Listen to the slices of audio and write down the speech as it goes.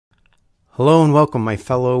Hello and welcome, my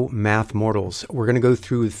fellow math mortals. We're going to go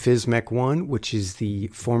through PHYSMEC1, which is the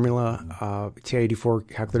formula TI84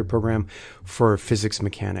 calculator program for physics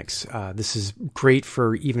mechanics. This is great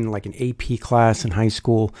for even like an AP class in high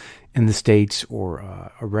school in the States, or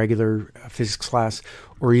a regular physics class,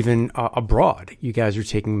 or even abroad. You guys are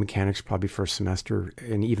taking mechanics probably first semester,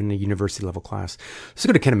 and even a university level class. Let's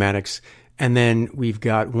go to kinematics. And then we've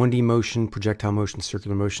got 1D motion, projectile motion,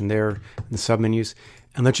 circular motion there in the submenus.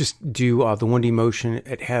 And let's just do the 1D motion.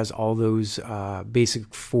 It has all those basic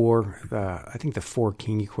I think the four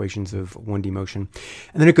King equations of 1D motion.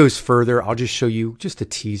 And then it goes further. I'll just show you just a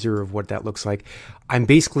teaser of what that looks like. I'm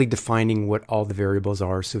basically defining what all the variables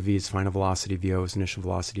are. So V is final velocity, VO is initial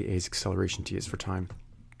velocity, A is acceleration, T is for time.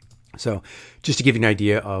 So just to give you an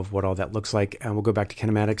idea of what all that looks like, and we'll go back to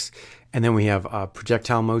kinematics. And then we have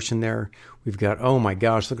projectile motion there. We've got, oh my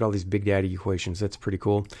gosh, look at all these big daddy equations. That's pretty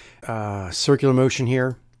cool. Circular motion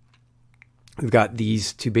here. We've got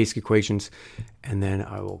these two basic equations, and then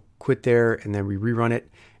I will quit there, and then we rerun it.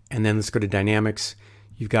 And then let's go to dynamics.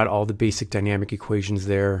 You've got all the basic dynamic equations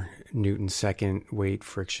there. Newton's second, weight,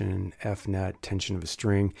 friction, F net, tension of a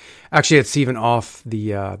string. Actually, it's even off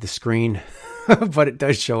the screen, but it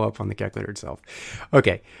does show up on the calculator itself.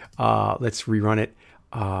 Okay, let's rerun it.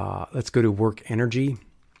 Let's go to work energy.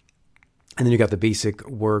 And then you got the basic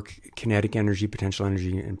work, kinetic energy, potential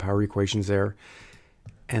energy, and power equations there.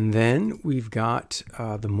 And then we've got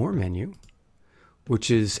the more menu, which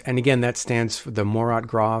is, and again, that stands for the Morat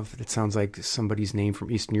Grave. That sounds like somebody's name from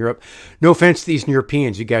Eastern Europe. No offense to the Eastern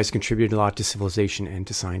Europeans. You guys contributed a lot to civilization and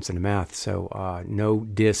to science and to math. So no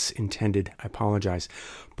diss intended. I apologize.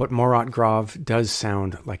 But Morat Grave does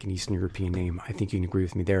sound like an Eastern European name. I think you can agree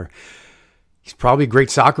with me there. He's probably a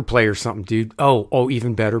great soccer player or something, dude. Oh,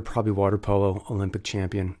 even better, probably water polo Olympic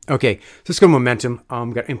champion. Okay, so let's go to momentum.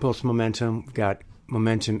 We've got impulse, momentum. We've got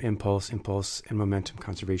momentum, impulse, and momentum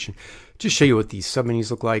conservation. Just show you what these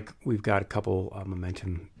submenus look like. We've got a couple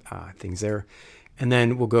momentum things there. And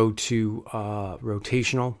then we'll go to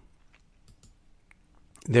rotational.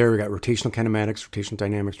 There we got rotational kinematics, rotational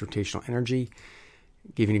dynamics, rotational energy.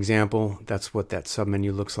 Give you an example. That's what that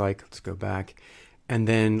submenu looks like. Let's go back. And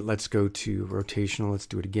then let's go to rotational. Let's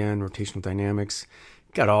do it again. Rotational dynamics.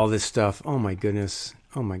 Got all this stuff. Oh my goodness.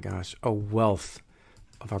 Oh my gosh. A wealth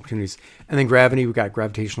of opportunities. And then gravity. We've got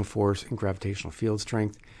gravitational force and gravitational field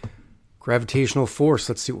strength. Gravitational force.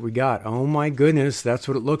 Let's see what we got. Oh my goodness. That's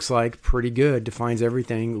what it looks like. Pretty good. Defines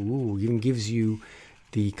everything. Ooh, even gives you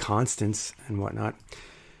the constants and whatnot.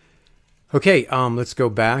 Okay, let's go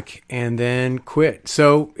back and then quit.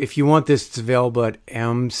 So if you want this, it's available at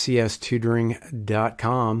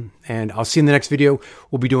mcstutoring.com. And I'll see you in the next video.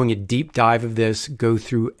 We'll be doing a deep dive of this, go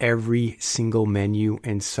through every single menu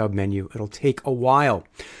and submenu. It'll take a while.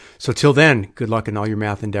 So till then, good luck in all your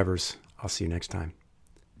math endeavors. I'll see you next time.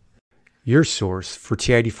 Your source for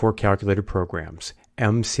TI84 calculator programs,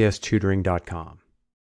 mcstutoring.com.